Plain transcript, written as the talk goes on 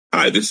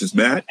Hi, this is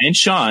Matt and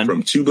Sean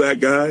from Two Black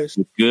Guys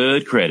with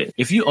Good Credit.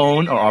 If you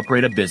own or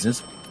operate a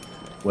business,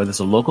 whether it's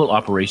a local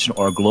operation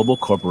or a global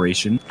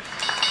corporation,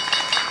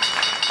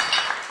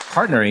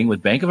 partnering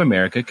with Bank of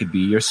America could be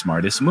your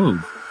smartest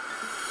move.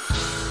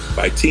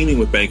 By teaming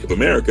with Bank of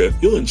America,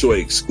 you'll enjoy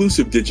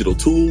exclusive digital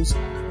tools,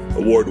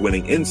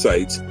 award-winning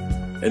insights,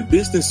 and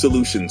business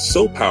solutions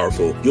so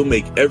powerful you'll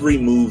make every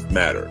move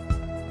matter.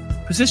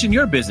 Position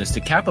your business to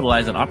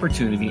capitalize on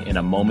opportunity in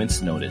a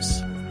moment's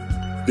notice.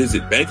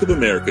 Visit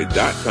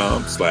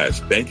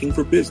bankofamerica.com/banking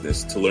for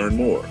business to learn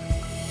more.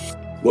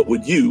 What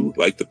would you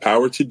like the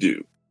power to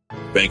do?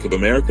 Bank of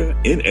America,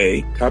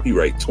 N.A.,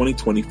 copyright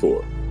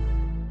 2024.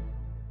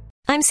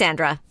 I'm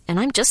Sandra, and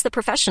I'm just the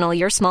professional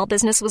your small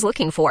business was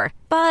looking for.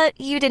 But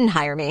you didn't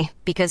hire me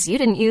because you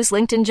didn't use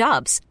LinkedIn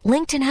Jobs.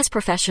 LinkedIn has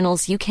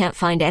professionals you can't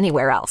find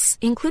anywhere else,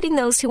 including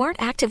those who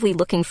aren't actively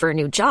looking for a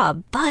new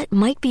job, but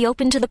might be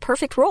open to the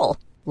perfect role,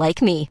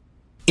 like me.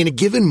 In a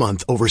given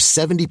month, over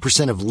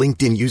 70% of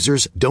LinkedIn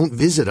users don't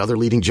visit other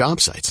leading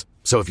job sites.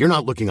 So if you're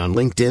not looking on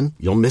LinkedIn,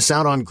 you'll miss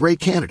out on great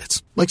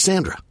candidates like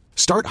Sandra.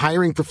 Start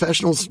hiring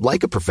professionals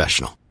like a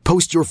professional.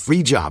 Post your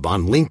free job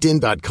on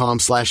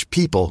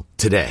linkedin.com/people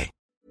today.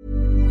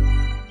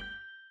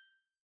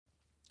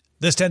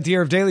 This 10th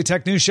year of Daily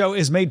Tech News Show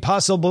is made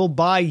possible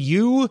by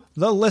you,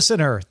 the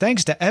listener.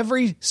 Thanks to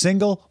every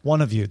single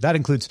one of you. That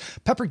includes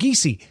Pepper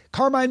Geesey,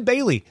 Carmine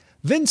Bailey,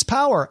 Vince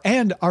Power,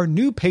 and our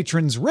new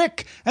patrons,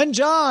 Rick and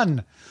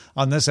John.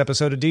 On this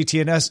episode of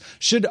DTNS,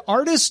 should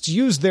artists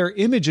use their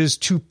images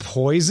to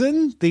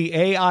poison the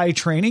AI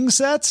training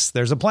sets?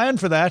 There's a plan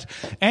for that.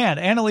 And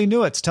Annalee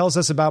Newitz tells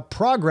us about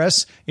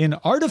progress in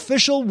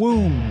artificial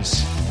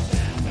wombs.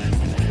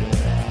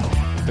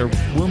 They're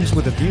wombs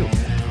with a view.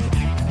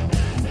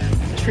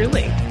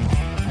 Truly.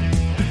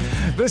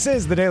 This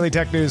is the Daily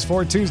Tech News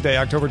for Tuesday,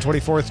 October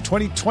 24th,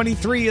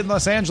 2023 in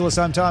Los Angeles.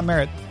 I'm Tom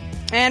Merritt.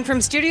 And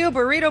from Studio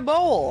Burrito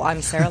Bowl,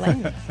 I'm Sarah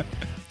Lane.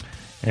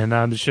 And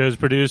I'm the show's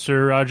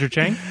producer, Roger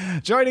Chang.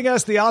 Joining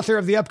us, the author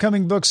of the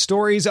upcoming book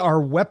Stories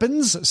Are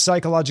Weapons,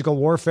 Psychological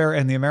Warfare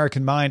and the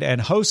American Mind, and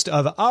host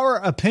of Our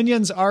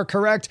Opinions Are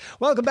Correct.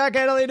 Welcome back,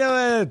 Annalee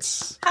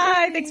Newitz.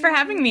 Hi, thanks for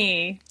having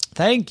me.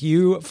 Thank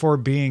you for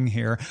being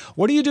here.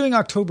 What are you doing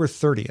October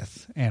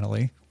 30th,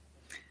 Annalee?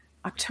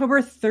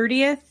 October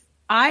 30th?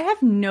 I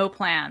have no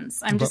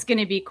plans. I'm just going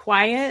to be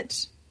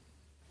quiet.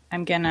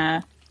 I'm going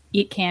to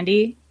eat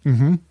candy.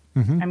 I'm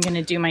going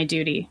to do my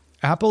duty.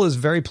 Apple is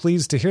very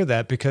pleased to hear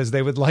that because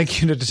they would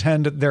like you to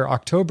attend their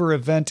October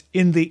event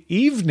in the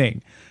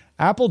evening.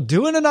 Apple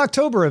doing an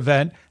October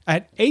event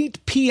at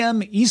 8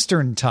 p.m.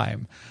 Eastern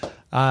time.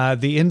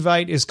 The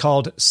invite is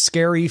called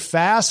Scary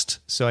Fast,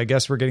 so I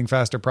guess we're getting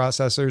faster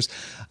processors,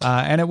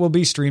 and it will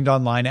be streamed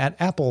online at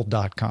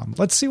apple.com.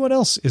 Let's see what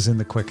else is in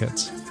the quick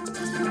hits.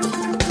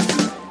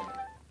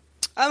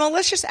 A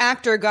malicious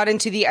actor got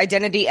into the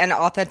identity and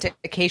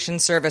authentication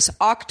service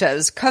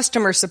Okta's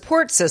customer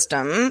support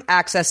system,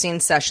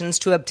 accessing sessions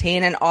to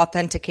obtain an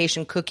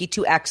authentication cookie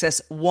to access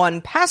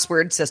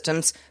 1Password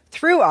systems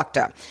through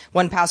Okta.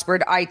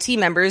 1Password IT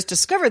members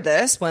discovered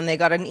this when they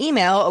got an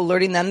email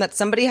alerting them that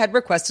somebody had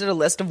requested a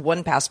list of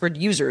 1Password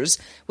users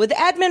with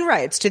admin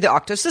rights to the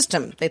Okta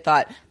system. They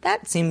thought,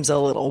 that seems a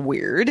little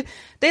weird.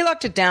 They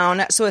locked it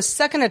down, so a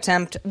second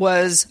attempt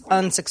was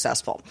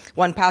unsuccessful.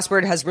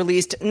 1Password has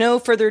released no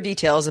further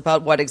details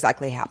about what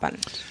exactly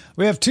happened.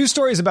 We have two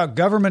stories about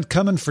government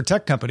coming for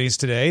tech companies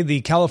today.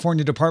 The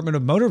California Department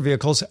of Motor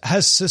Vehicles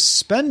has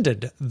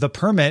suspended the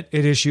permit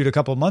it issued a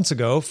couple months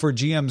ago for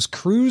GM's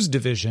Cruise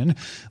division,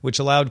 which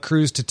allowed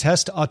Cruise to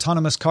test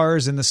autonomous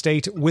cars in the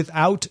state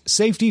without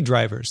safety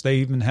drivers. They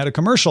even had a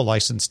commercial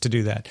license to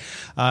do that.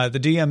 The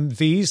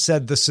DMV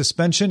said the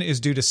suspension is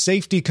due to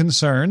safety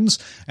concerns,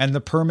 and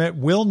the permit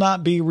will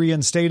not be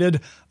reinstated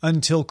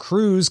until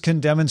Cruise can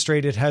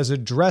demonstrate it has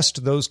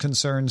addressed those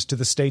concerns to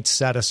the state's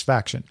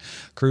satisfaction.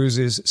 Cruise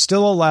is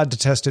still allowed to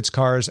test its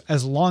cars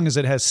as long as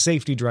it has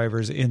safety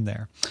drivers in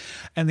there.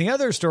 And the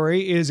other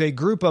story is a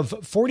group of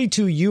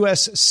 42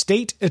 U.S.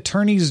 state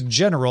attorneys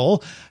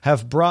general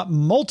have brought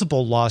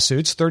multiple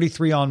lawsuits,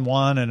 33 on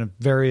one and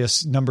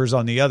various numbers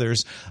on the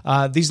others.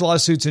 These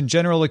lawsuits in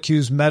general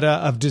accuse Meta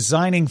of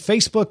designing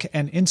Facebook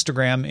and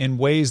Instagram in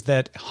ways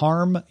that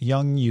harm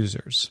young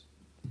users.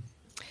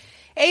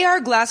 AR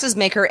glasses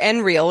maker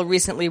Nreal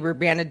recently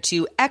rebranded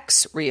to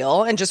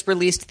Xreal and just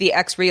released the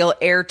Xreal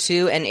Air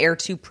 2 and Air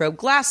 2 Pro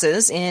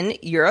glasses in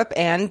Europe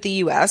and the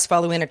US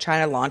following a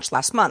China launch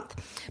last month.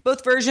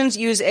 Both versions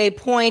use a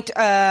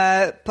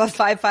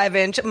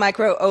 0.55-inch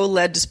micro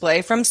OLED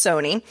display from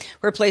Sony,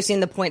 replacing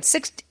the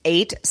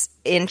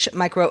 0.68-inch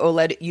micro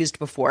OLED used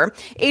before.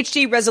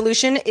 HD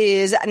resolution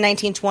is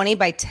 1920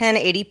 by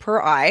 1080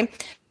 per eye.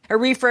 a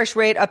refresh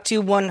rate up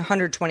to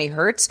 120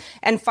 hertz,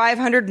 and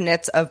 500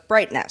 nits of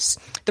brightness.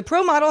 The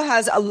Pro model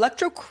has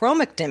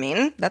electrochromic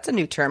dimming, that's a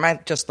new term I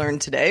just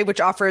learned today,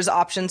 which offers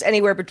options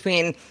anywhere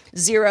between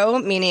 0,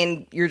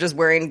 meaning you're just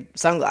wearing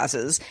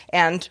sunglasses,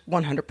 and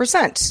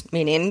 100%,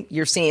 meaning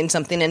you're seeing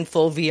something in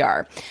full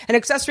VR. An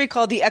accessory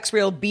called the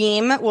X-Real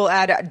Beam will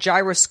add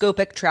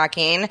gyroscopic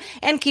tracking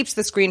and keeps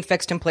the screen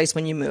fixed in place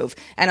when you move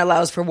and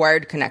allows for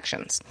wired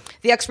connections.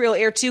 The X-Real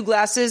Air 2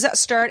 glasses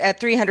start at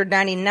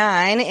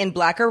 $399 in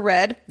black or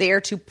red. The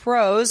Air 2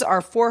 Pros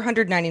are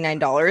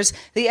 $499.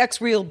 The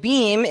X-Real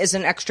Beam is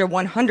an extra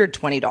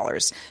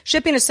 $120.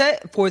 Shipping is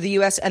set for the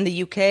US and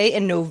the UK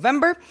in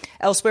November,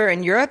 elsewhere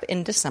in Europe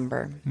in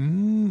December.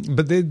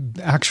 But the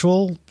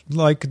actual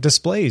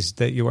displays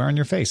that you wear on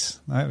your face.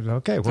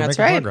 Okay, we're making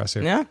progress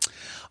here. Yeah.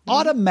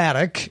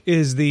 Automatic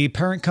is the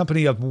parent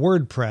company of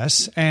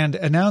WordPress and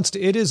announced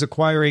it is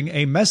acquiring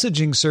a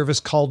messaging service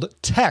called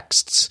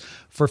Texts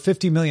for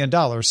 $50 million.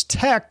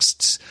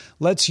 Texts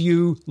lets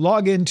you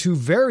log into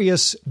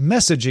various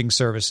messaging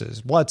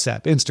services,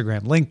 WhatsApp,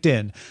 Instagram,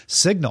 LinkedIn,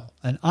 Signal,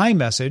 and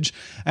iMessage,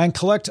 and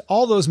collect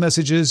all those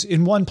messages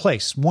in one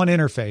place, one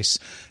interface.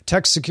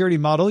 Text security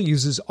model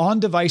uses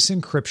on-device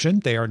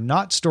encryption. They are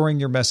not storing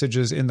your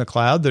messages in the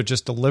cloud. They're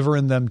just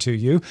delivering them to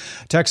you.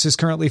 Text is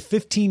currently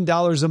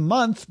 $15 a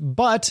month,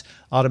 but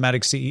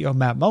Automatic CEO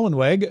Matt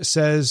Mullenweg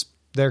says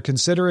they're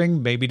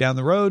considering maybe down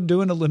the road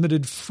doing a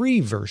limited free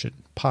version,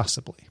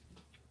 possibly.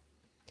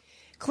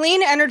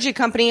 Clean energy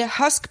company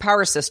Husk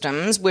Power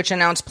Systems, which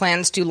announced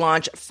plans to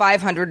launch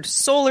 500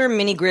 solar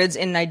mini-grids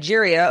in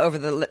Nigeria over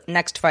the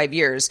next 5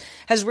 years,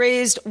 has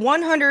raised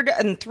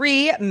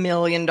 $103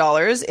 million.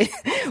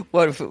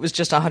 What if it was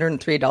just $103?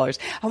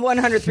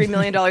 $103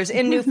 million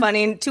in new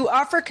funding to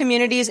offer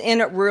communities in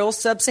rural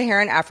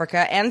sub-Saharan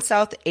Africa and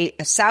South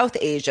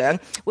Asia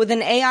with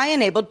an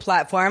AI-enabled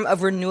platform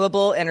of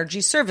renewable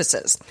energy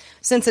services.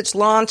 Since its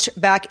launch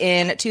back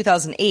in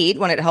 2008,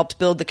 when it helped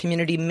build the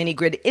community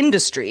mini-grid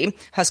industry,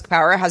 Husk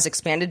Power has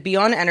expanded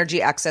beyond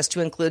energy access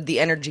to include the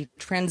energy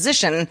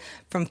transition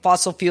from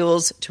fossil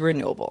fuels to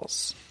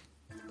renewables.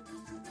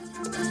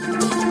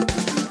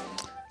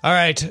 All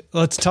right,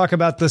 let's talk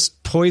about this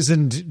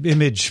poisoned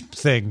image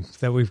thing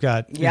that we've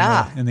got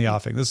in the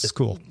offing. This is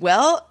cool.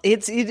 Well,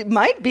 it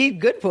might be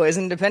good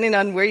poison depending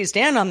on where you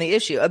stand on the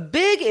issue. A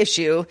big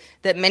issue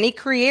that many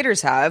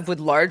creators have with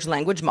large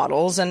language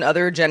models and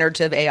other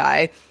generative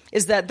AI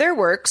is that their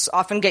works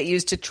often get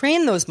used to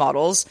train those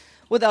models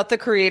without the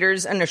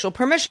creator's initial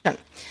permission.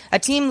 A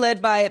team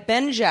led by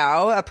Ben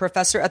Zhao, a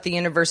professor at the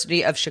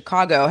University of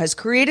Chicago, has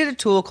created a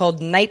tool called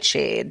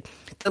Nightshade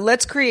that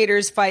lets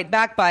creators fight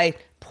back by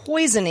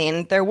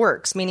poisoning their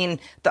works, meaning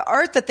the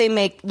art that they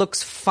make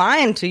looks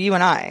fine to you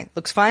and I,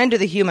 looks fine to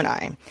the human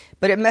eye,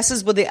 but it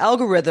messes with the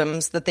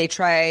algorithms that they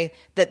try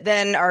that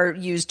then are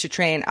used to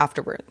train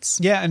afterwards.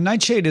 Yeah, and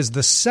Nightshade is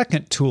the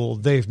second tool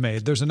they've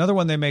made. There's another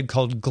one they made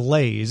called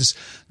Glaze.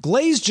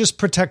 Glaze just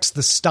protects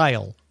the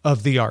style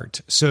of the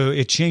art. So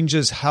it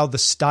changes how the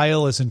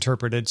style is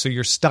interpreted, so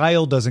your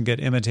style doesn't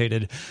get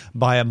imitated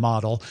by a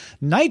model.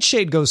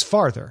 Nightshade goes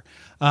farther.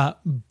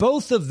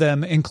 Both of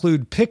them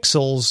include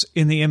pixels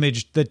in the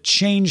image that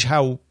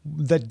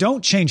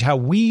don't change how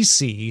we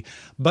see,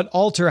 but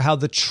alter how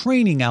the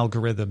training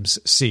algorithms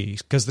see.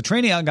 Because the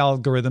training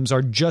algorithms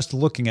are just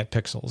looking at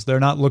pixels. They're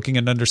not looking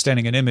and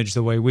understanding an image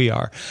the way we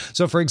are.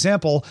 So, for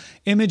example,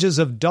 images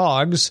of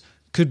dogs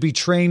could be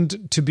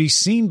trained to be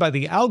seen by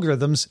the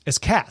algorithms as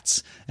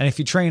cats. And if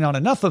you train on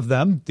enough of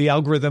them, the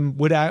algorithm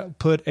would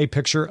put a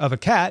picture of a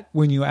cat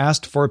when you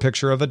asked for a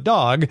picture of a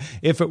dog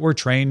if it were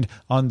trained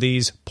on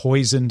these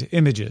poisoned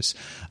images.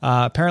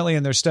 Apparently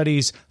in their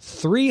studies,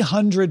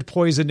 300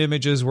 poisoned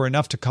images were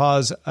enough to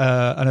cause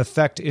an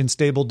effect in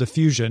Stable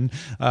Diffusion.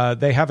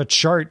 They have a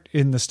chart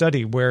in the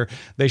study where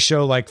they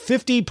show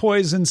 50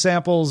 poison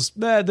samples.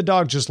 The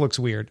dog just looks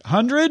weird.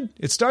 100?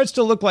 It starts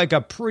to look like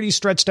a pretty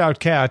stretched out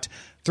cat.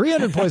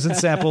 300 poison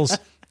samples,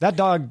 that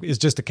dog is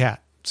just a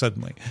cat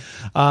suddenly.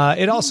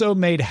 It also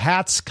made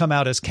hats come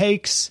out as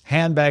cakes,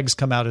 handbags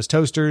come out as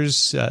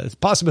toasters.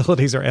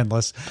 Possibilities are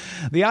endless.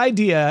 The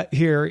idea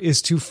here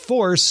is to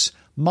force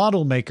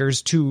model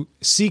makers to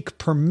seek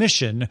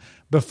permission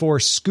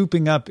before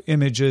scooping up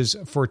images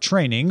for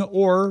training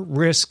or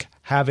risk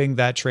having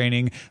that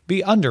training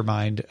be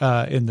undermined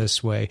in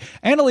this way.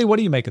 Annalie, what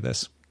do you make of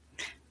this?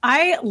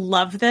 I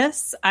love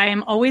this. I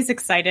am always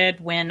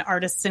excited when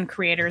artists and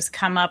creators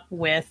come up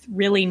with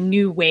really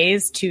new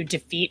ways to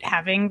defeat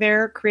having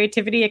their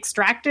creativity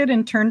extracted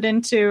and turned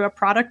into a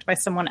product by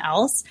someone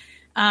else.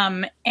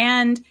 I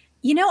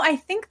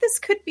think this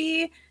could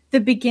be the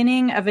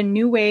beginning of a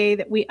new way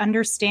that we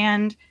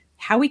understand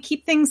how we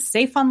keep things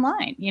safe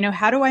online.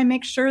 How do I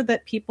make sure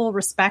that people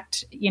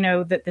respect,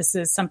 that this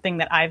is something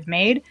that I've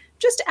made?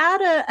 Just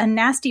add a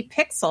nasty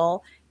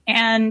pixel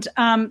and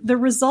the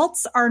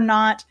results are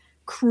not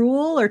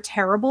cruel or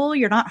terrible.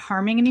 You're not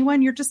harming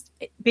anyone. You're just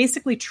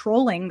basically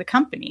trolling the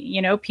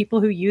company.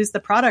 People who use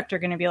the product are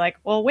going to be like,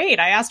 well, wait,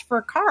 I asked for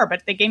a car,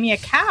 but they gave me a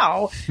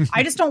cow.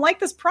 I just don't like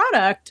this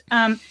product.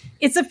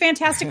 It's a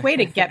fantastic way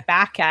to get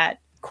back at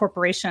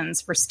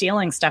corporations for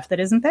stealing stuff that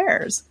isn't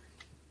theirs.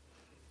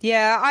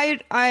 Yeah,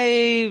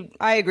 I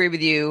agree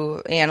with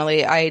you,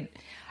 Annalie.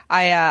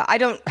 I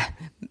don't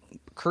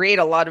create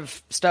a lot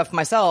of stuff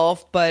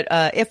myself, but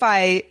if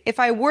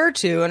I were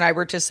to, and I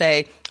were to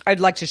say, I'd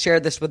like to share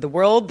this with the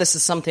world, this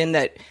is something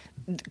that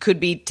could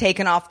be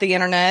taken off the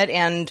internet,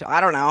 and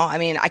I don't know. I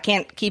mean, I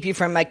can't keep you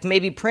from like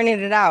maybe printing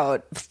it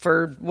out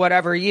for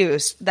whatever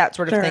use, that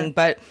sort of thing.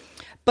 But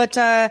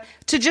to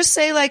just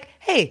say like,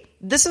 hey,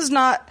 this is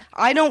not,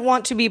 I don't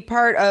want to be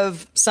part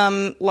of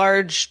some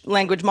large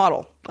language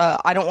model.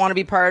 I don't want to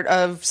be part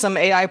of some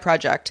AI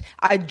project.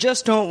 I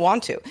just don't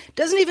want to.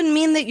 Doesn't even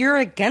mean that you're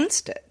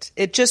against it.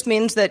 It just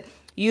means that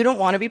you don't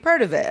want to be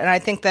part of it. And I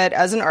think that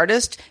as an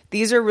artist,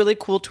 these are really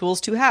cool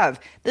tools to have.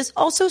 This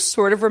also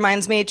sort of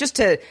reminds me, just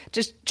to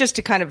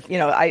kind of,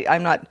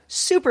 I'm not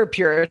super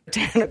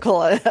puritanical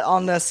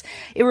on this.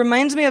 It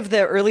reminds me of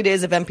the early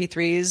days of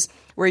MP3s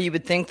where you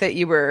would think that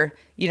you were,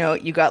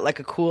 you got like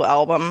a cool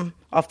album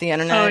off the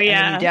internet, and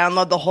then you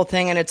download the whole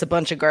thing and it's a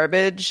bunch of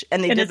garbage,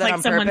 and they did that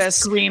on purpose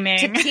screaming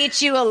to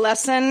teach you a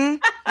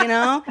lesson.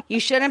 You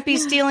shouldn't be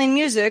stealing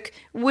music,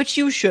 which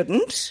you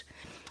shouldn't.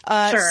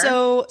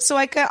 So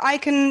I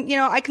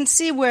can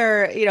see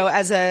where,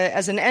 as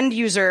an end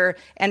user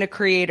and a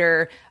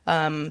creator,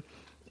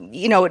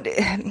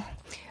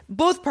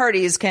 both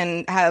parties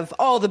can have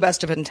all the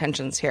best of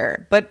intentions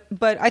here, but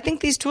I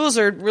think these tools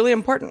are really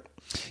important.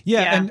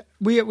 Yeah. And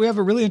we have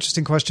a really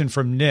interesting question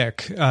from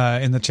Nick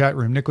in the chat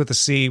room. Nick with a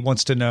C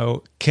wants to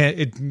know,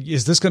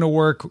 is this going to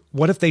work?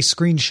 What if they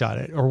screenshot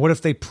it? Or what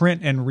if they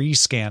print and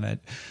rescan it?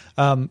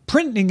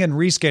 Printing and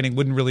rescanning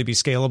wouldn't really be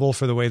scalable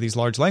for the way these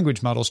large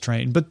language models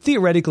train, but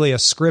theoretically a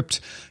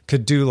script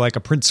could do like a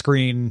print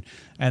screen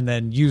and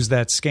then use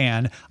that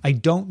scan. I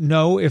don't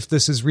know if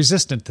this is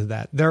resistant to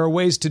that. There are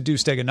ways to do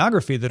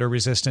steganography that are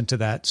resistant to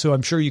that, so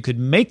I'm sure you could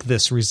make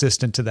this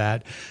resistant to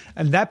that.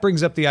 And that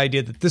brings up the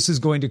idea that this is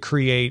going to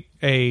create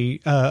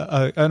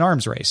an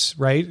arms race,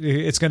 right?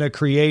 It's going to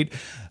create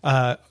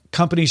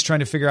companies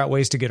trying to figure out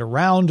ways to get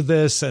around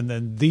this, and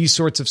then these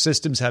sorts of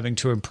systems having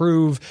to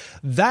improve.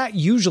 That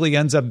usually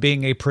ends up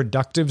being a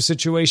productive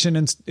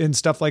situation in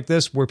stuff like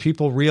this, where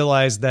people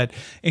realize that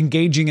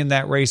engaging in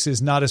that race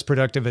is not as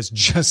productive as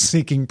just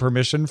seeking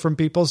permission from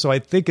people. So I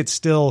think it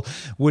still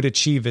would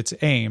achieve its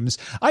aims.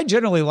 I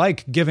generally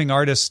like giving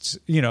artists,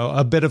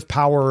 a bit of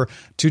power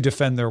to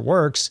defend their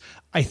works.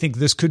 I think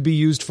this could be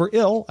used for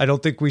ill. I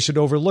don't think we should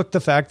overlook the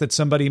fact that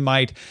somebody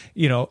might,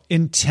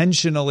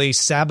 intentionally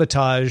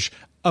sabotage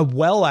a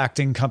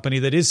well-acting company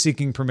that is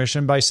seeking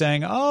permission by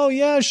saying, oh,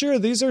 yeah, sure,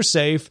 these are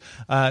safe.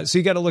 So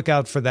you got to look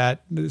out for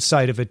that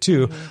side of it,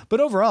 too. Mm-hmm.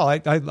 But overall,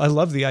 I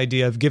love the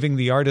idea of giving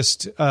the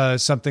artist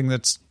something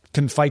that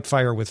can fight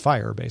fire with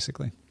fire,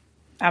 basically.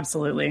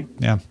 Absolutely.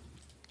 Yeah.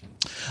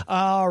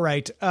 All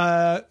right.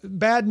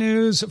 Bad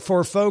news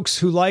for folks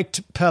who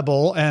liked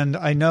Pebble. And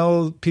I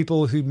know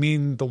people who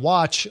mean the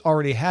watch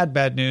already had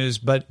bad news,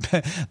 but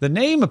the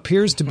name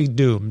appears to be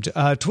doomed.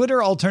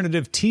 Twitter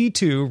alternative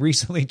T2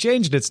 recently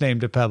changed its name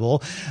to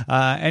Pebble.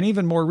 And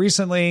even more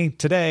recently,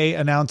 today,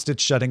 announced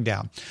it's shutting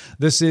down.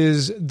 This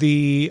is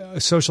the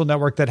social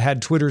network that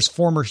had Twitter's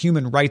former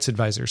human rights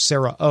advisor,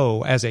 Sarah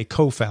Oh, as a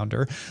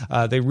co-founder.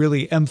 They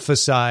really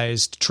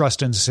emphasized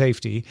trust and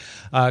safety.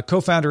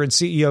 Co-founder and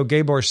CEO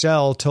Gabor Shell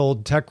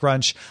told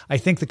TechCrunch, I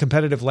think the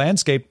competitive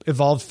landscape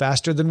evolved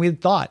faster than we had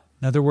thought.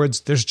 In other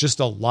words, there's just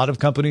a lot of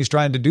companies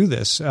trying to do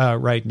this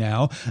right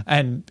now.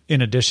 And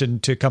in addition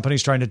to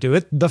companies trying to do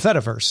it, the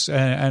Fediverse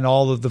and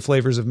all of the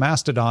flavors of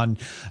Mastodon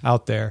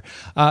out there.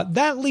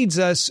 That leads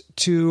us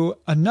to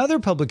another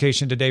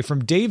publication today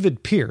from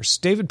David Pierce.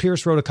 David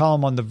Pierce wrote a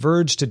column on The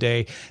Verge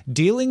today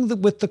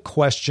dealing with the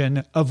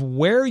question of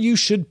where you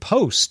should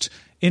post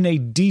in a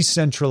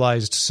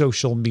decentralized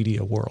social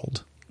media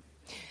world.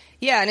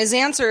 Yeah, and his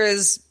answer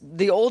is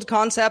the old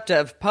concept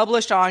of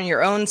publish on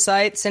your own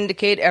site,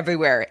 syndicate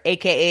everywhere,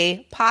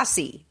 aka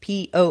POSSE,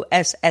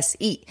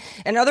 P-O-S-S-E.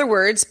 In other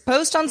words,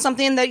 post on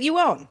something that you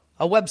own,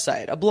 a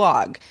website, a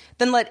blog.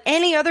 Then let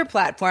any other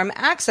platform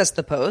access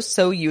the post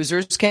so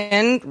users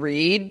can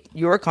read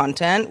your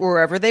content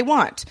wherever they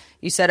want.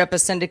 You set up a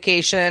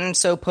syndication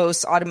so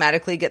posts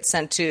automatically get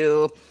sent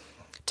to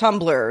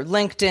Tumblr,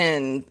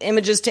 LinkedIn,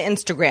 images to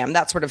Instagram,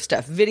 that sort of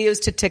stuff, videos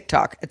to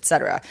TikTok,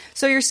 etc.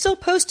 So you're still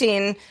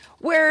posting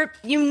where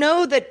you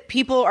know that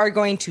people are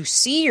going to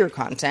see your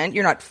content.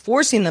 You're not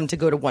forcing them to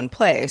go to one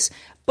place,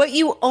 but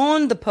you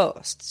own the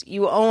posts.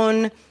 You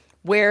own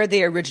where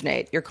they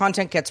originate. Your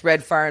content gets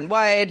read far and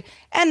wide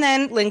and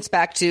then links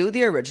back to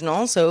the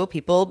original so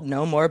people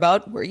know more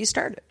about where you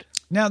started.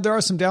 Now, there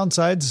are some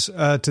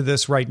downsides to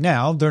this right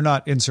now. They're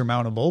not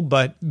insurmountable,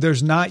 but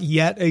there's not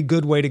yet a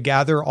good way to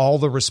gather all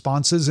the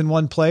responses in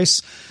one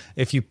place.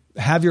 if you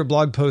have your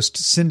blog post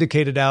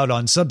syndicated out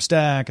on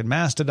Substack and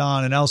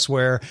Mastodon and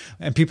elsewhere,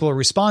 and people are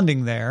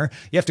responding there,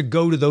 you have to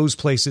go to those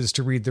places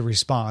to read the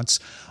response.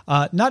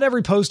 Not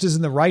every post is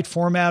in the right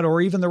format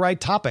or even the right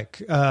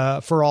topic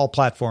for all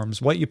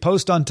platforms. What you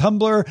post on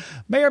Tumblr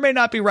may or may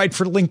not be right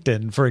for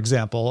LinkedIn, for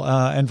example,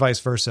 and vice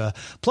versa.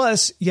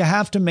 Plus, you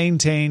have to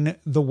maintain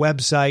the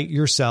website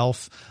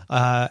yourself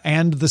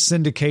and the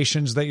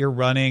syndications that you're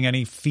running,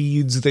 any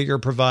feeds that you're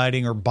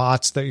providing or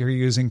bots that you're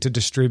using to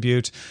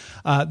distribute.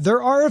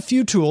 There are a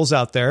few tools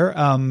out there.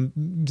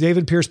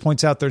 David Pierce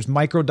points out there's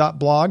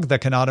micro.blog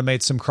that can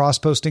automate some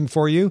cross-posting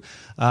for you,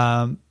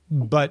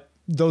 but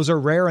those are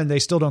rare and they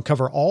still don't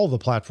cover all the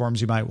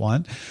platforms you might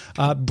want.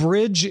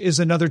 Bridge is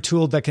another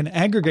tool that can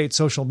aggregate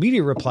social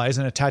media replies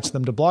and attach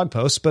them to blog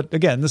posts. But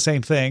again, the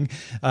same thing.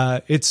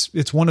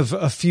 It's one of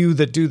a few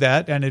that do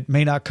that, and it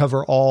may not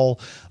cover all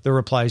the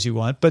replies you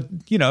want. But,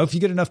 if you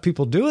get enough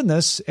people doing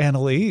this,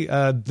 Annalee,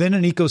 then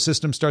an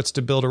ecosystem starts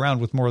to build around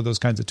with more of those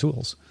kinds of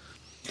tools.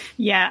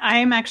 Yeah,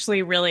 I'm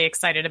actually really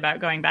excited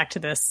about going back to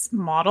this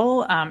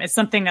model. It's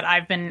something that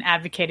I've been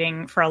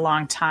advocating for a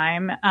long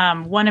time.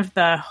 One of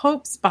the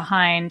hopes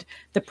behind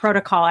the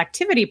Protocol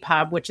Activity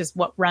Pub, which is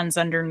what runs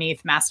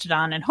underneath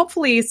Mastodon and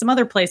hopefully some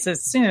other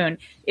places soon,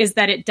 is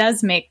that it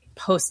does make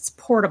posts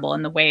portable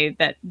in the way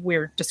that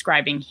we're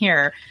describing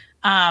here.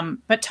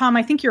 But Tom,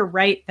 I think you're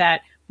right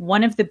that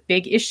one of the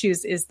big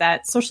issues is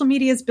that social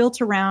media is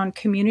built around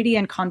community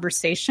and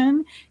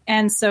conversation.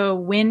 And so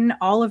when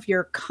all of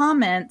your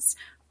comments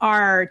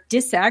are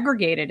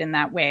disaggregated in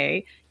that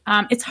way,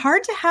 it's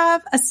hard to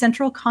have a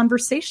central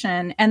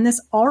conversation. And this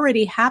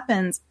already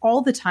happens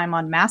all the time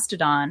on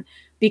Mastodon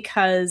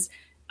because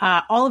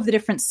all of the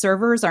different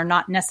servers are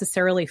not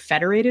necessarily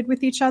federated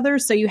with each other.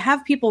 So you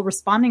have people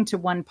responding to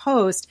one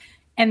post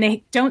and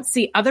they don't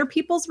see other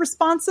people's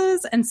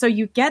responses. And so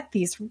you get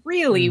these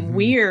really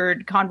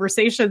weird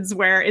conversations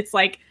where it's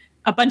like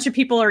a bunch of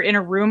people are in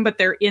a room, but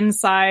they're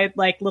inside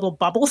like little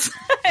bubbles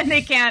and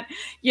they can't,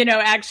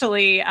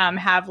 actually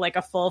have like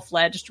a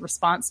full-fledged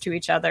response to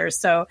each other.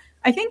 So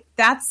I think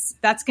that's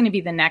going to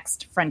be the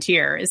next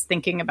frontier, is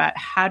thinking about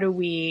how do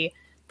we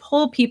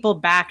pull people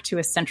back to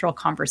a central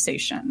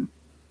conversation.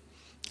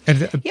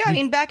 Yeah, I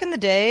mean, back in the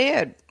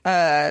day,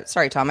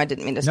 sorry, Tom, I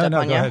didn't mean to step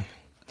on you. Ahead.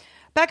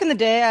 Back in the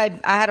day,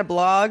 I had a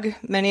blog.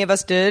 Many of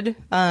us did.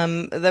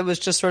 That was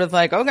just sort of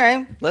like,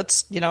 okay,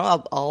 let's,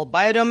 I'll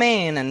buy a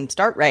domain and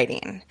start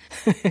writing.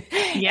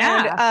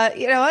 Yeah.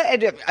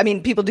 And, I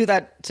mean, people do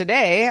that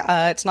today.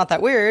 It's not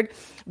that weird.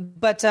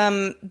 But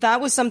that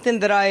was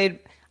something that I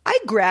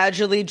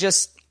gradually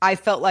I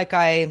felt like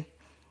I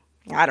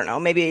don't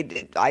know,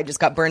 maybe I just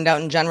got burned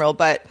out in general,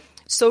 but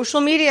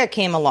social media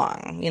came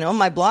along.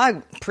 My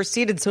blog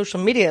preceded social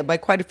media by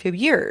quite a few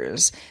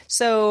years.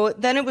 So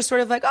then it was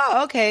sort of like,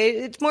 oh, okay,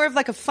 it's more of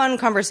like a fun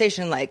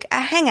conversation, like a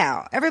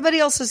hangout. Everybody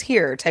else is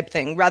here type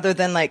thing, rather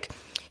than like,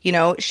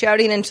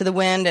 shouting into the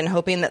wind and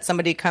hoping that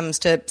somebody comes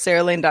to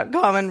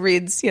saralane.com and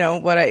reads,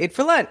 what I ate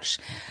for lunch,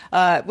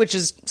 which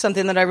is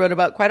something that I wrote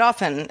about quite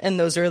often in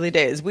those early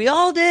days. We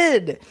all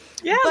did.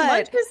 Yeah,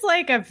 lunch is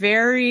like a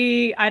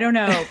very,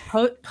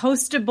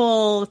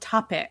 postable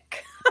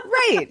topic.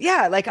 Right.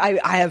 Yeah. Like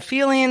I have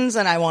feelings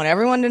and I want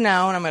everyone to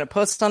know, and I'm going to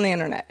post on the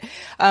internet.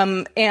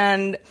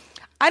 And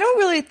I don't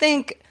really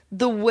think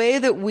the way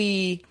that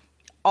we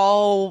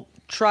all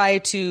try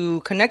to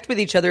connect with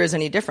each other is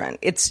any different.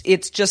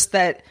 It's just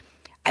that,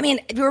 I mean,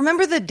 you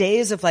remember the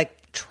days of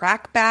like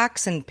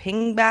trackbacks and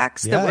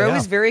pingbacks that were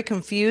always very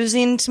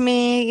confusing to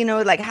me.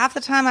 Like half the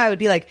time I would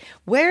be like,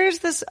 where is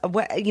this?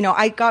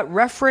 I got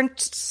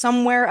referenced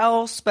somewhere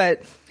else,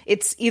 but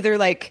it's either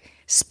like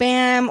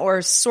spam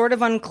or sort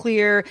of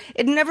unclear.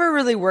 It never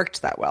really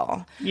worked that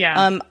well.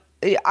 Yeah.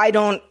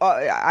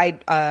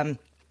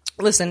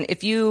 Listen,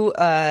 if you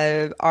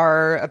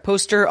are a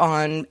poster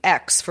on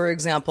X, for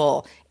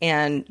example,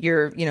 and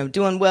you're,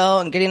 doing well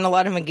and getting a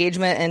lot of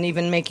engagement and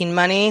even making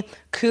money,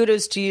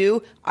 kudos to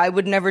you. I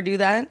would never do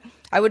that.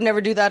 I would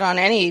never do that on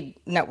any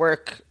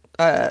network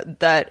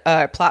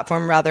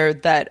platform rather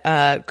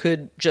that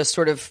could just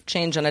sort of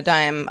change on a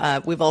dime.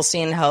 We've all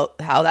seen how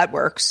that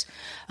works.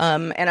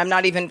 And I'm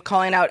not even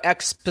calling out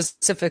X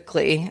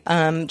specifically.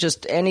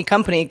 Just any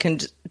company can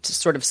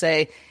sort of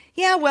say,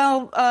 yeah,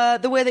 well,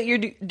 the way that you're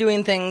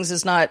doing things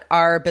is not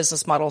our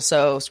business model,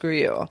 so screw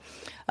you.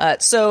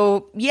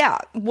 So yeah,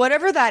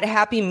 whatever that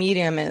happy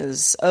medium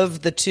is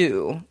of the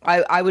two,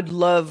 I would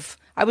love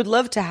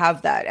to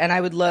have that. And I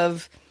would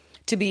love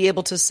to be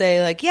able to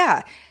say like,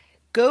 yeah,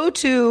 go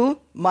to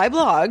my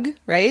blog,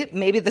 right?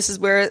 Maybe this is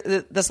where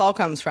this all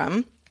comes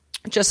from,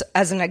 just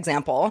as an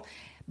example,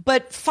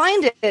 but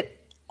find it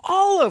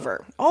all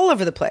over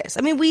the place.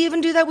 I mean, we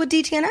even do that with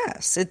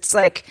DTNS. It's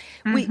like,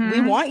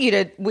 we want you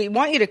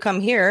to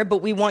come here,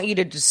 but we want you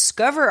to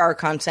discover our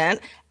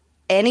content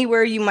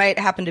anywhere you might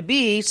happen to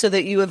be so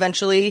that you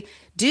eventually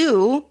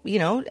do,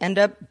 end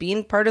up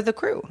being part of the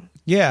crew.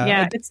 Yeah.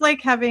 Yeah. It's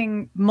like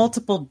having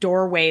multiple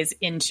doorways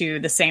into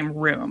the same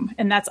room.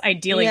 And that's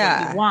ideally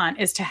what you want,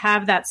 is to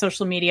have that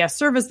social media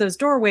serve as those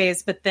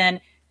doorways, but then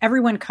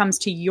everyone comes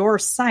to your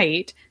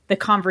site, the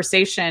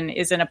conversation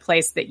is in a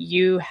place that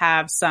you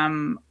have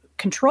some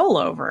control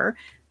over.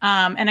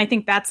 And I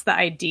think that's the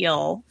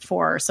ideal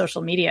for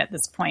social media at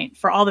this point,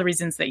 for all the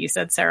reasons that you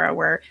said, Sarah,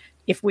 where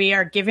if we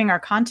are giving our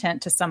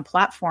content to some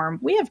platform,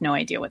 we have no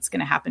idea what's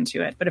going to happen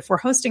to it. But if we're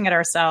hosting it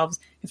ourselves,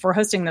 if we're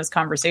hosting those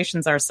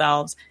conversations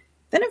ourselves,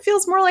 then it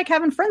feels more like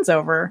having friends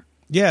over.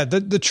 Yeah,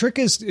 the trick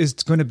is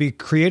going to be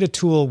create a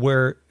tool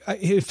where,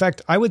 in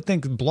fact, I would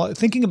think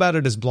thinking about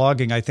it as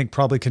blogging, I think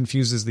probably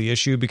confuses the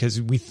issue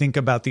because we think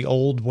about the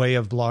old way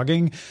of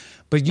blogging,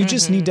 but you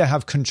just need to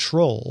have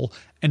control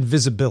and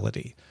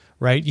visibility,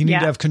 right? You need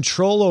to have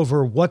control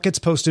over what gets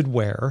posted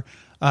where,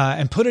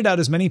 and put it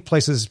out as many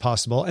places as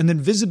possible. And then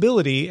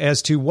visibility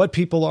as to what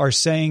people are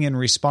saying in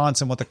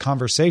response and what the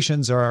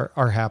conversations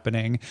are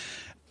happening.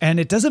 And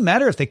it doesn't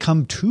matter if they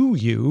come to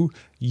you,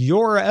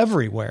 you're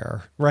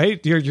everywhere, right?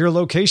 Your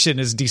location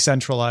is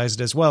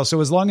decentralized as well.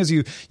 So as long as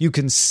you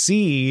can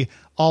see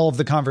all of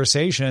the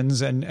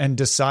conversations and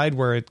decide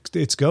where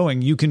it's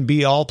going, you can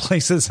be all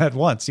places at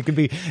once. You can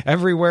be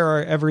everywhere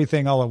or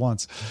everything all at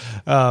once.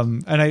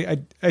 And I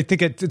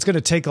think it's going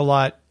to take a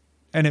lot,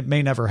 and it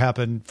may never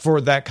happen, for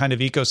that kind of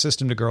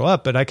ecosystem to grow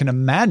up. But I can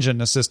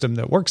imagine a system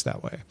that works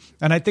that way.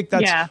 And I think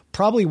that's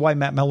probably why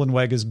Matt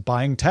Mullenweg is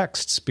buying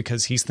Texts,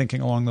 because he's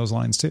thinking along those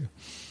lines too.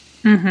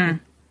 Mm-hmm.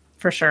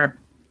 For sure.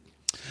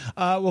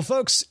 Well,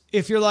 folks,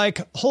 if you're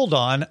like, hold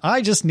on,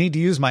 I just need to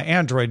use my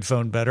Android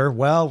phone better.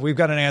 Well, we've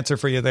got an answer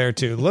for you there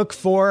too. Look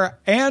for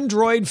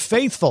Android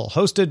Faithful,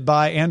 hosted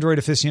by Android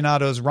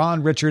aficionados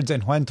Ron Richards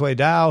and Huentui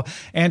Dao.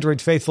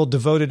 Android Faithful,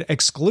 devoted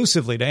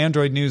exclusively to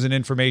Android news and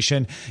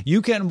information.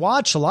 You can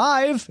watch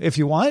live if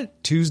you want,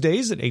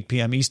 Tuesdays at 8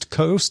 p.m. East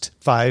Coast,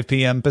 5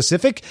 p.m.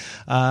 Pacific,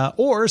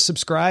 or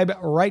subscribe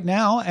right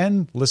now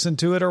and listen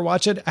to it or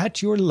watch it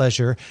at your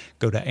leisure.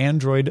 Go to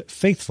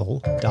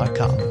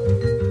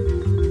androidfaithful.com.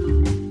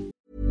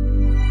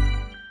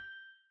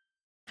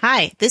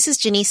 Hi, this is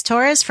Janice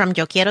Torres from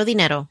Yo Quiero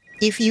Dinero.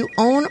 If you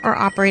own or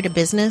operate a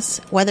business,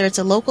 whether it's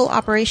a local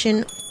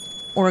operation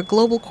or a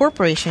global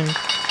corporation,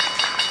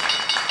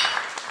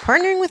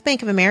 partnering with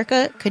Bank of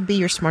America could be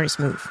your smartest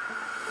move.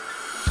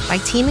 By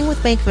teaming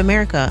with Bank of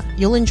America,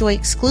 you'll enjoy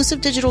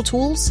exclusive digital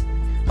tools,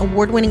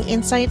 award-winning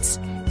insights,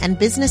 and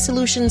business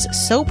solutions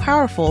so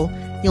powerful,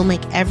 you'll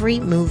make every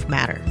move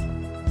matter.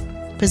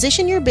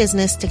 Position your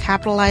business to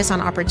capitalize on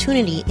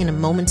opportunity in a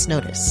moment's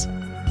notice.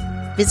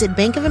 Visit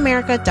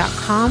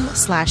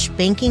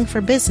bankofamerica.com/banking for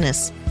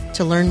business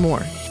to learn more.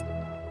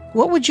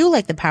 What would you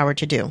like the power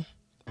to do?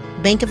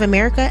 Bank of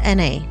America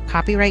N.A.,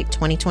 copyright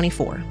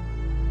 2024.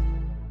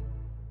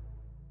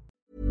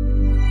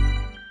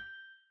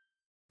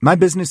 My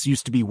business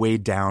used to be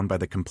weighed down by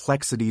the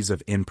complexities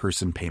of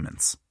in-person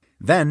payments.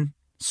 Then,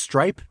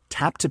 Stripe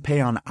Tap to Pay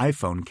on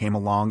iPhone came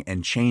along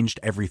and changed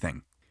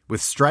everything.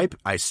 With Stripe,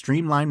 I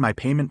streamlined my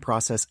payment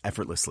process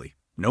effortlessly.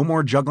 No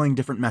more juggling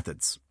different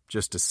methods.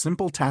 Just a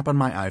simple tap on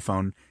my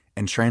iPhone,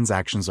 and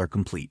transactions are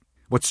complete.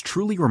 What's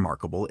truly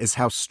remarkable is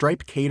how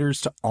Stripe caters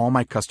to all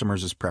my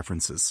customers'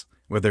 preferences.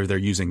 Whether they're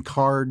using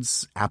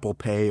cards, Apple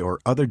Pay, or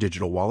other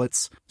digital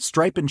wallets,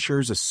 Stripe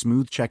ensures a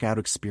smooth checkout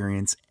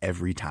experience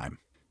every time.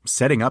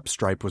 Setting up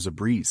Stripe was a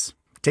breeze,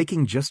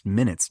 taking just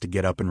minutes to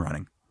get up and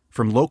running.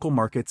 From local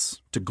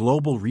markets to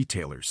global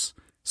retailers,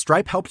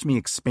 Stripe helped me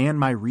expand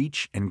my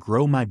reach and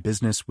grow my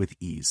business with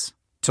ease.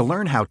 To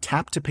learn how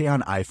Tap to Pay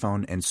on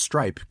iPhone and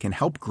Stripe can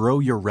help grow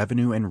your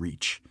revenue and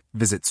reach,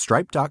 visit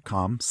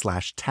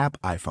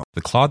stripe.com/tapiphone.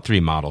 The Claude 3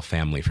 model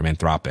family from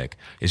Anthropic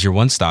is your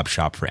one-stop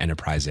shop for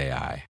enterprise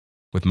AI.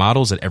 With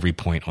models at every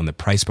point on the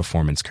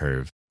price-performance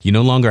curve, you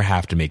no longer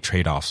have to make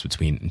trade-offs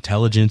between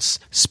intelligence,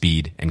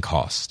 speed, and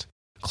cost.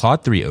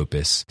 Claude 3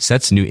 Opus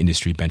sets new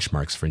industry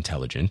benchmarks for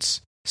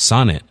intelligence.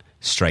 Sonnet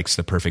strikes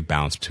the perfect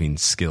balance between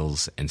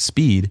skills and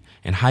speed.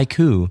 And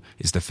Haiku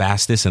is the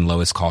fastest and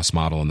lowest cost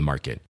model in the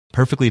market,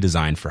 perfectly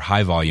designed for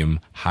high-volume,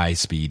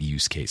 high-speed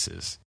use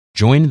cases.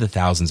 Join the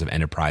thousands of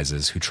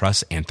enterprises who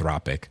trust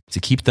Anthropic to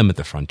keep them at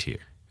the frontier.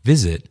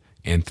 Visit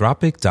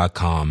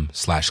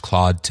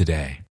anthropic.com/Claude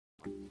today.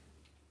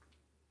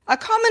 A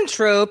common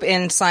trope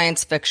in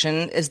science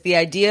fiction is the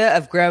idea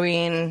of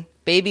growing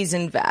babies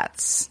in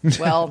vats.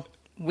 Well,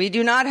 we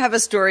do not have a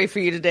story for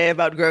you today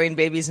about growing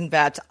babies in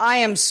vats. I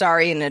am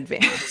sorry in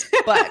advance.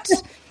 But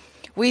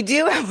we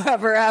do,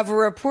 however, have a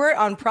report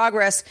on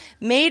progress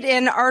made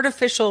in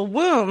artificial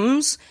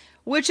wombs,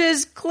 which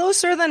is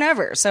closer than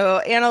ever.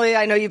 So, Annalie,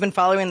 I know you've been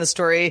following the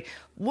story.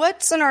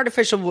 What's an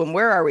artificial womb?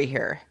 Where are we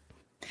here?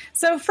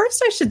 So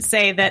first, I should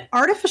say that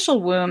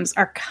artificial wombs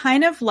are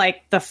kind of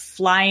like the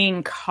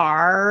flying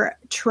car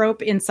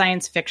trope in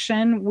science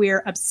fiction.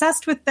 We're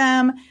obsessed with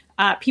them.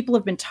 People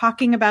have been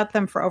talking about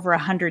them for over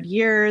 100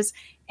 years.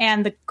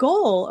 And the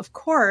goal, of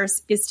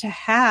course, is to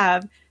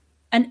have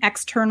an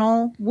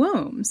external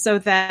womb so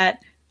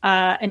that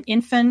an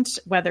infant,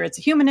 whether it's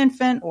a human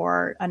infant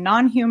or a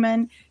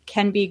non-human,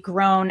 can be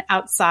grown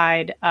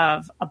outside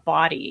of a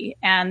body.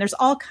 And there's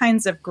all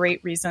kinds of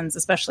great reasons,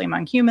 especially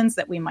among humans,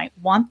 that we might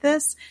want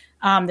this.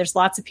 There's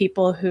lots of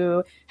people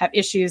who have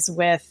issues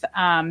with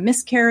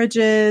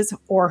miscarriages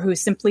or who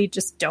simply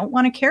just don't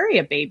want to carry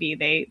a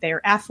baby.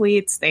 They're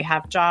athletes, they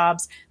have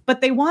jobs,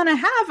 but they want to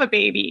have a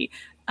baby.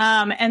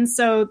 And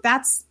so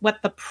that's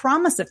what the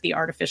promise of the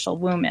artificial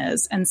womb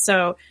is. And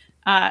so,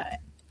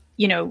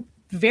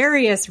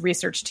 various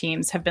research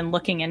teams have been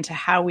looking into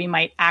how we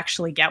might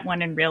actually get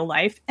one in real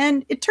life.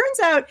 And it turns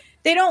out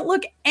they don't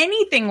look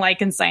anything like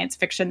in science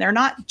fiction. They're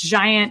not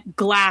giant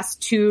glass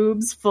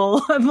tubes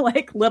full of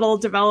like little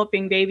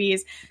developing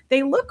babies.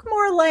 They look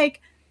more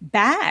like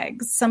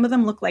bags. Some of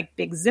them look like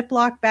big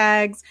Ziploc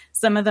bags.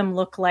 Some of them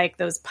look like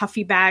those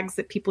puffy bags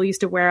that people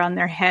used to wear on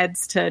their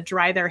heads to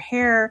dry their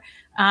hair.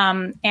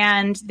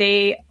 And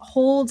they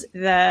hold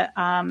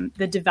the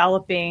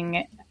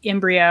developing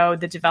embryo,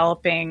 the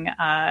developing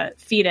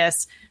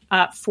fetus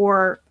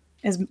for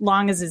as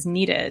long as is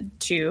needed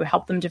to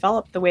help them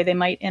develop the way they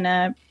might in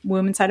a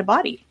womb inside a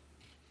body.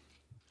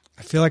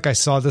 I feel like I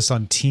saw this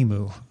on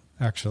Temu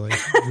actually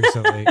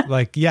recently.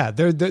 Like, yeah,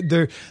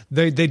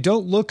 they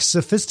don't look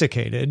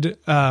sophisticated,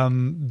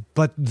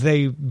 but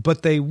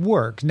they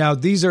work. Now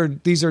these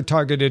are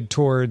targeted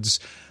towards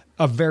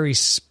a very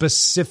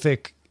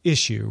specific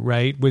issue,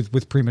 right?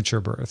 With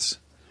premature births.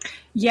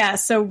 Yeah.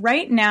 So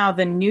right now,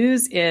 the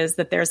news is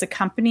that there's a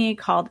company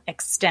called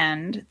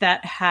Extend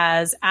that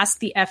has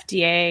asked the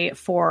FDA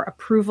for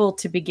approval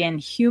to begin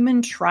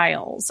human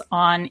trials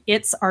on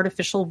its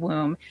artificial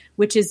womb,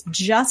 which is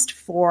just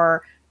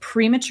for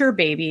premature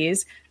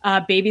babies,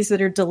 babies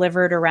that are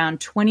delivered around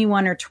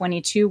 21 or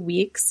 22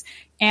 weeks.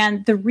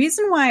 And the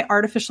reason why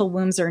artificial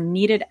wombs are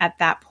needed at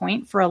that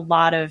point for a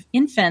lot of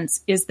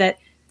infants is that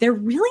they're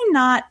really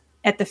not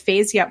at the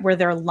phase yet where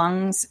their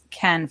lungs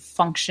can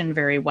function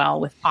very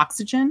well with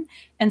oxygen.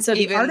 And so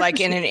even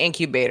like in an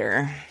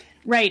incubator.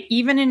 Right.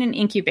 Even in an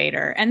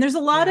incubator. And there's a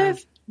lot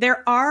of,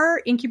 there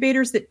are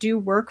incubators that do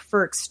work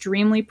for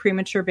extremely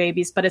premature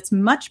babies, but it's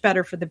much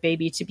better for the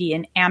baby to be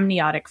in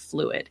amniotic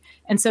fluid.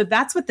 And so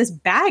that's what this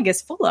bag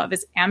is full of,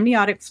 is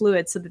amniotic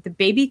fluid, so that the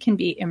baby can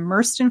be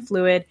immersed in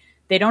fluid.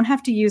 They don't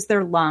have to use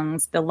their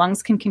lungs. The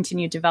lungs can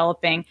continue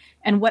developing.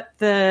 And what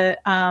the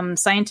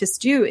scientists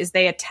do is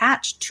they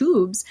attach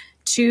tubes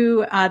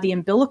to the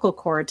umbilical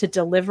cord to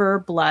deliver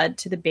blood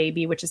to the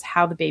baby, which is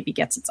how the baby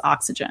gets its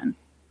oxygen.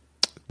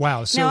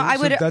 Wow. So,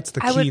 that's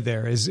the key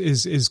there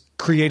is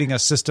creating a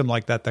system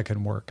like that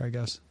can work, I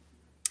guess.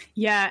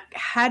 Yeah.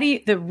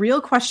 The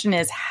real question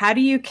is, how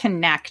do you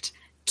connect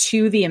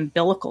to the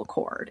umbilical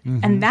cord?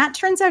 Mm-hmm. And that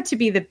turns out to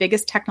be the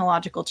biggest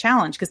technological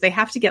challenge, because they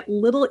have to get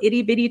little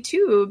itty bitty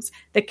tubes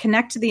that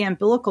connect to the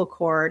umbilical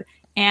cord,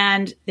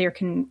 and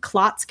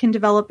clots can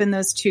develop in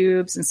those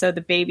tubes. And so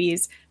the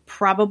babies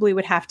probably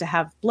would have to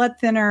have blood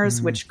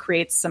thinners, which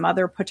creates some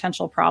other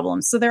potential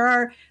problems. So there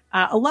are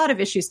a lot of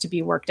issues to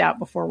be worked out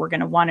before we're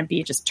going to want to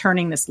be just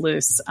turning this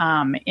loose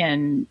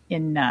in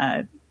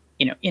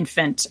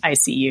infant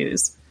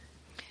ICUs.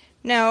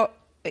 Now,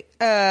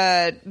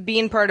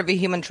 being part of a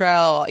human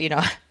trial,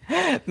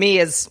 me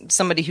as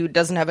somebody who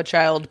doesn't have a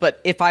child, but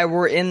if I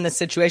were in the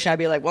situation, I'd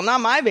be like, well, not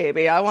my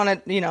baby. I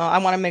want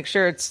to make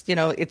sure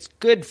it's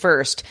good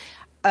first.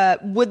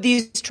 Would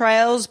these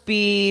trials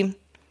be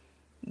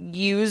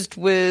used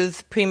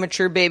with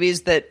premature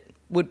babies that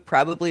would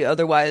probably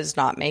otherwise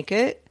not make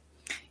it?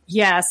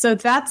 Yeah, so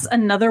that's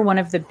another one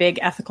of the big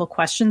ethical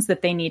questions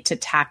that they need to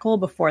tackle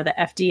before the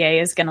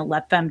FDA is going to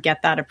let them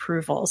get that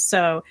approval.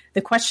 So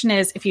the question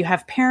is, if you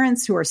have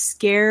parents who are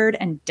scared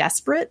and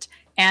desperate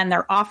and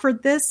they're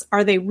offered this,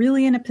 are they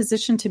really in a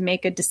position to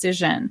make a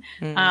decision?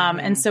 Mm-hmm.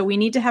 And so we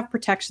need to have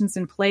protections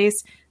in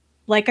place.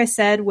 Like I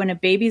said, when a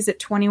baby's at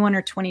 21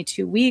 or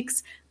 22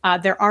 weeks,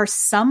 there are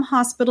some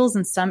hospitals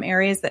in some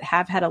areas that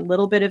have had a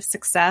little bit of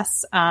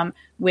success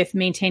with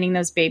maintaining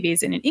those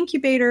babies in an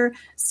incubator.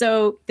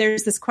 So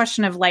there's this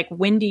question of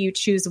when do you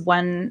choose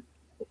one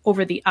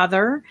over the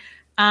other?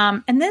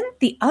 And then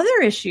the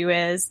other issue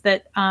is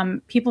that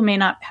people may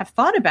not have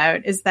thought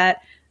about is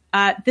that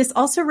this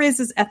also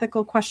raises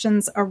ethical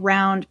questions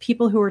around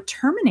people who are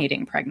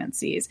terminating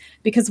pregnancies.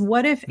 Because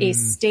what if a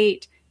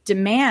state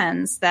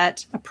demands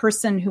that a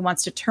person who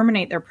wants to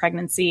terminate their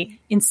pregnancy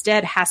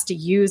instead has to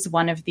use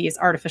one of these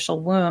artificial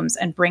wombs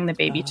and bring the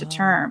baby to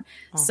term?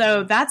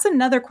 So that's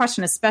another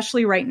question,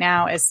 especially right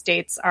now as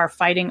states are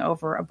fighting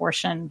over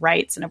abortion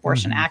rights and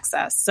abortion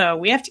access. So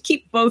we have to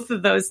keep both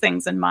of those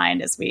things in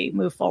mind as we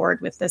move forward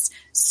with this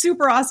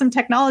super awesome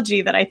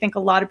technology that I think a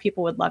lot of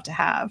people would love to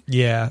have.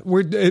 Yeah,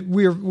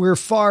 we're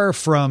far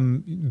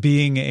from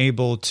being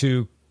able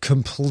to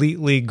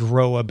completely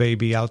grow a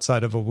baby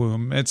outside of a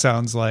womb, it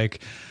sounds like.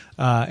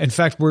 In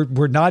fact,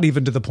 we're not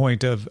even to the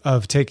point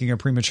of taking a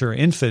premature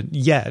infant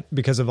yet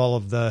because of all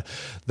of the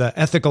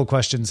ethical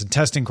questions and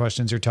testing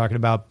questions you're talking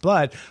about.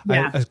 But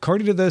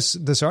according to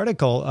this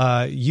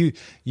article, you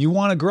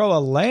want to grow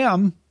a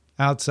lamb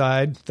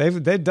outside.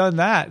 They've done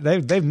that.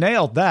 They've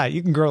nailed that.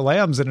 You can grow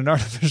lambs in an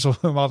artificial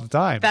womb all the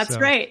time. That's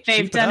right.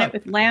 They've done it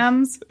with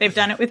lambs. They've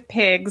done it with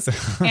pigs.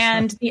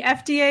 And the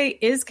FDA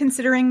is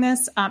considering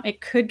this.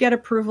 It could get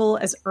approval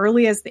as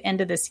early as the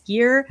end of this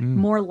year.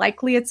 More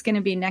likely it's going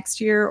to be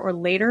next year or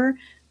later.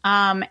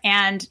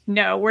 And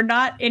no, we're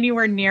not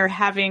anywhere near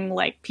having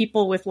like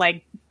people with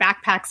like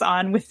backpacks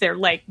on with their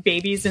like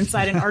babies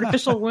inside an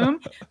artificial womb.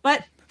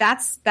 But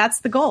that's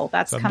the goal.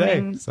 That's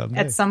coming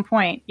at some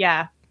point.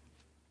 Yeah.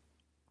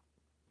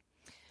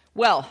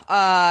 Well,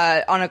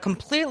 on a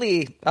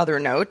completely other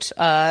note,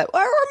 or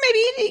maybe,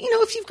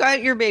 if you've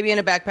got your baby in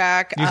a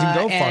backpack, you can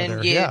go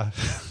farther.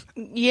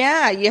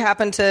 Yeah, you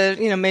happen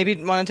to,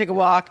 maybe want to take a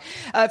walk.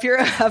 If you're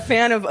a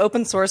fan of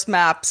open source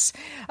maps,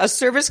 a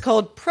service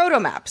called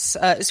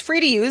ProtoMaps is free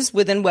to use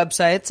within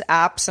websites,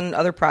 apps, and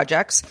other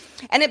projects.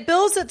 And it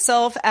bills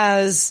itself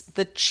as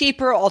the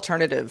cheaper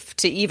alternative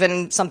to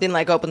even something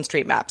like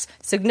OpenStreetMaps,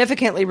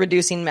 significantly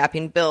reducing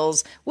mapping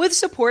bills with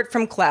support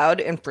from cloud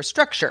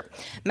infrastructure.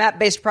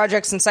 Map-based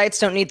projects and sites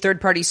don't need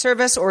third-party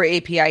service or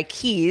API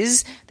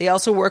keys. They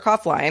also work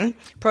offline.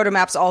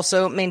 ProtoMaps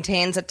also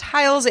maintains a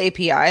Tiles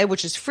API,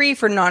 which is free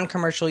for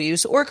non-commercial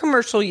use or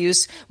commercial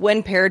use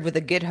when paired with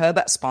a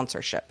GitHub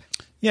sponsorship.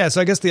 Yeah,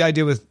 so I guess the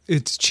idea with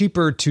it's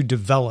cheaper to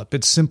develop,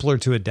 it's simpler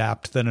to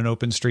adapt than an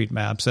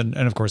OpenStreetMaps, and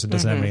of course it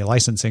doesn't have any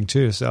licensing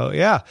too. So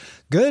yeah,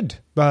 good.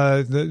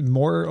 The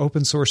more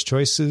open source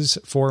choices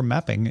for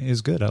mapping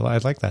is good. I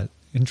like that.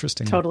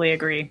 Interesting. Totally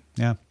agree.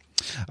 Yeah.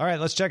 All right,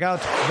 let's check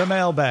out the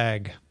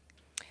mailbag.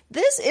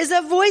 This is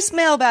a voice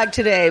mailbag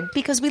today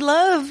because we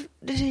love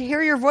to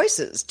hear your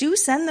voices. Do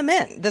send them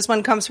in. This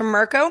one comes from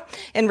Marco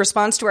in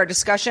response to our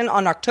discussion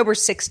on October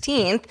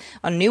 16th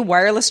on new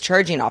wireless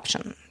charging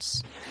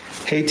options.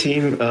 Hey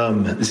team,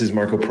 this is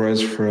Marco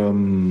Perez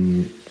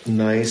from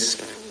nice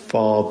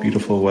fall,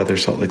 beautiful weather,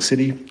 Salt Lake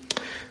City.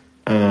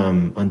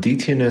 On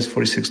DTNS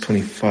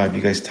 4625,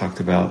 you guys talked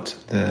about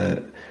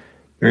the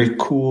very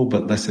cool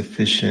but less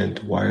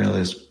efficient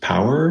wireless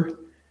power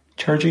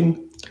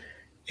charging.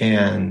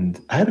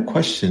 And I had a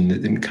question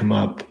that didn't come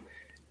up.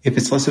 If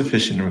it's less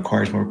efficient and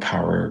requires more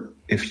power,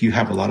 if you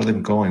have a lot of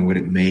them going, would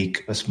it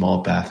make a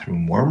small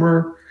bathroom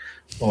warmer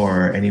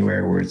or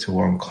anywhere where it's a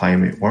warm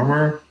climate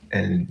warmer?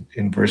 And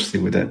inversely,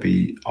 would that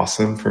be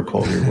awesome for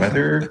colder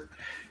weather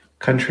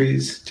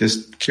countries?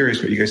 Just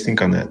curious what you guys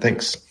think on that.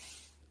 Thanks.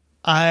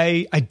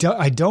 I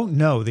don't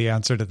know the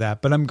answer to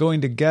that, but I'm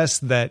going to guess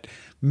that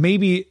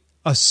maybe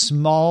a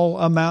small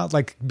amount,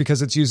 like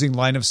because it's using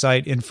line of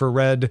sight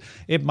infrared,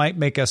 it might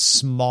make a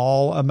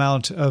small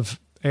amount of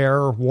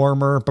air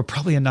warmer, but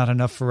probably not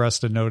enough for us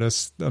to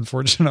notice,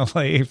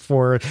 unfortunately,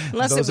 for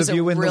unless those of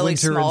you in the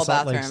winter in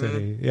Salt Lake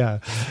City. Yeah.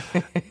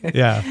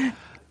 Yeah.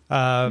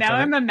 Now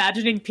I'm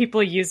imagining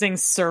people using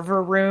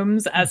server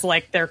rooms as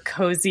like their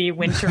cozy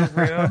winter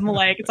room.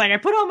 Like it's like I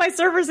put all my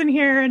servers in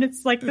here, and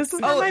it's like this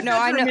is where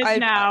my bedroom is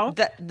now.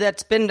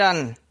 That's been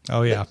done.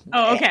 Oh yeah.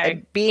 Oh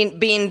okay.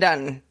 Being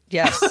done.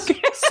 Yes. Okay.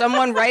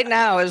 Someone right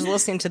now is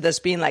listening to this,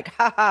 being like,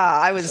 "Ha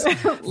ha! I was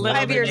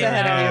 5 years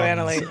ahead of you,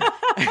 Annalie."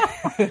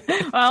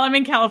 Well, I'm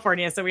in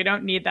California, so we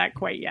don't need that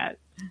quite yet.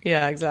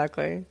 Yeah,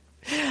 exactly.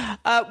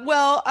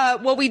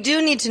 What we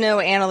do need to know,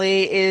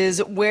 Annalie,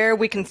 is where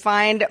we can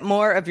find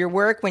more of your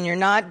work when you're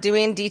not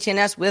doing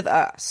DTNS with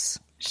us.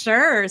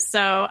 Sure.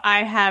 So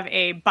I have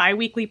a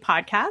bi-weekly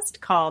podcast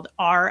called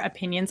Our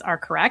Opinions Are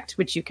Correct,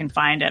 which you can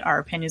find at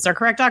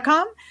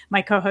ouropinionsarecorrect.com.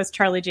 My co-host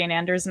Charlie Jane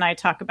Anders and I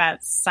talk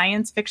about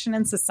science fiction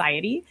and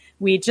society.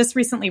 We just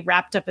recently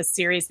wrapped up a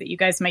series that you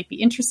guys might be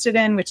interested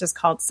in, which is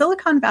called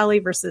Silicon Valley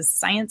versus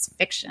Science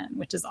Fiction,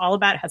 which is all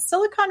about how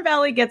Silicon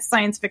Valley gets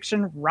science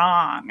fiction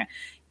wrong.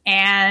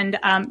 And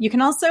you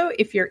can also,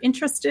 if you're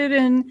interested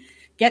in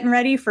getting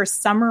ready for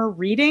summer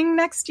reading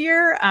next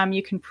year,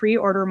 you can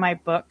pre-order my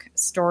book,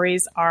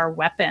 Stories Are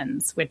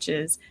Weapons, which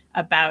is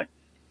about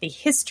the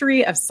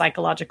history of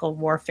psychological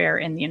warfare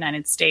in the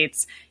United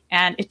States.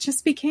 And it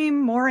just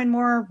became more and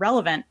more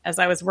relevant as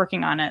I was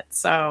working on it.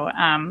 So,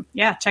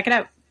 yeah, check it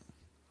out.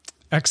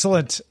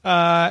 Excellent.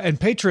 And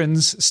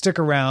patrons, stick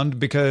around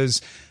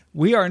because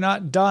we are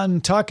not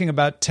done talking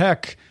about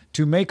tech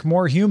to make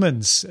more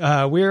humans.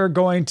 We are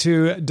going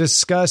to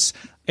discuss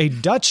a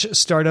Dutch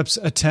startup's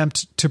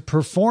attempt to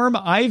perform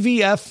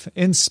IVF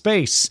in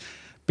space.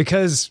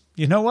 Because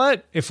you know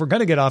what? If we're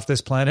going to get off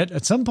this planet,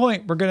 at some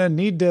point, we're going to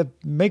need to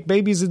make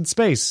babies in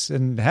space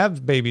and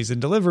have babies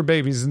and deliver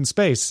babies in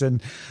space.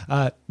 And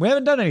we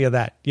haven't done any of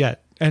that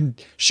yet.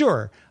 And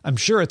sure, I'm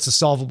sure it's a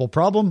solvable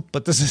problem,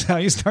 but this is how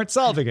you start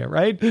solving it,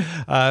 right?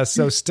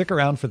 So stick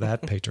around for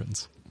that,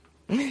 patrons.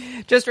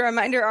 Just a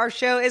reminder, our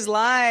show is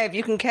live.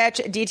 You can catch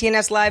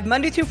DTNS live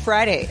Monday through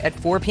Friday at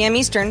 4 p.m.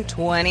 Eastern,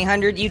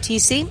 2000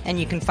 UTC, and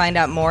you can find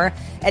out more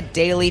at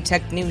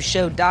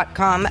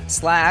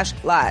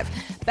dailytechnewsshow.com/live.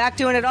 Back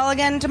doing it all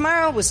again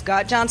tomorrow with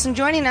Scott Johnson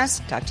joining us.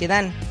 Talk to you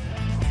then.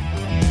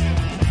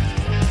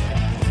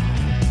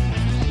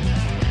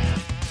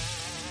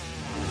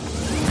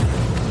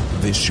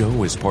 This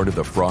show is part of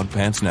the Frog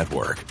Pants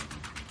Network.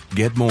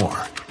 Get more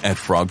at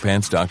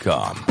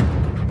frogpants.com.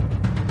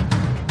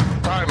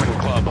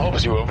 Diamond Club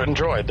hopes you have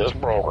enjoyed this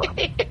program.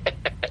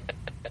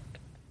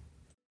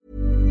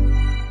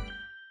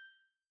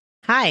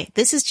 Hi,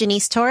 this is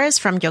Janice Torres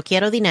from Yo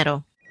Quiero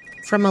Dinero.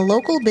 From a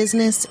local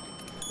business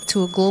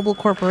to a global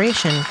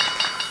corporation,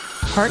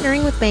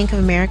 Partnering with Bank of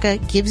America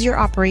gives your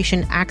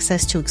operation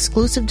access to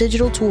exclusive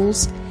digital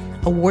tools,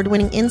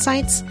 award-winning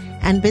insights,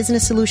 and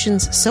business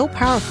solutions so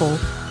powerful,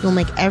 you'll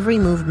make every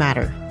move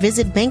matter.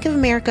 Visit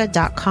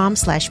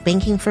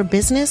bankofamerica.com/banking for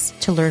business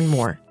to learn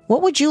more.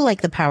 What would you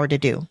like the power to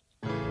do?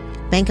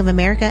 Bank of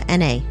America,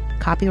 N.A.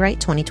 Copyright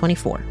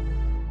 2024.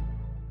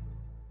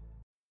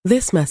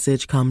 This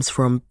message comes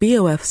from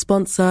BOF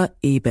sponsor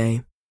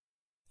eBay.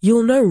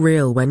 You'll know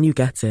real when you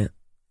get it.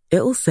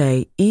 It'll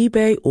say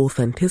eBay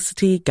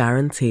Authenticity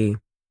Guarantee.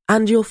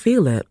 And you'll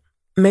feel it.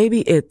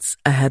 Maybe it's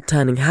a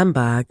head-turning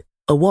handbag,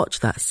 a watch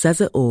that says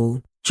it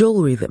all,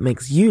 jewelry that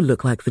makes you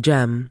look like the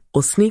gem,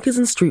 or sneakers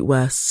and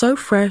streetwear so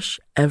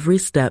fresh every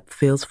step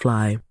feels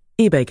fly.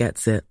 eBay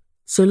gets it.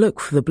 So look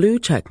for the blue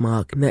check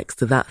mark next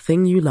to that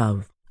thing you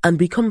love. And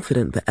be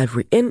confident that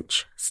every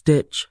inch,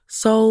 stitch,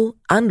 sole,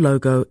 and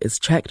logo is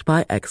checked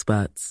by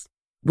experts.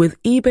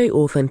 With eBay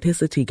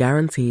Authenticity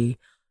Guarantee,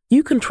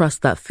 you can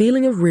trust that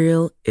feeling of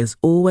real is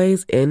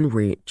always in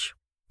reach.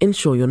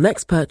 Ensure your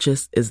next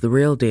purchase is the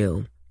real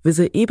deal.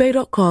 Visit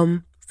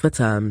eBay.com for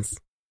terms.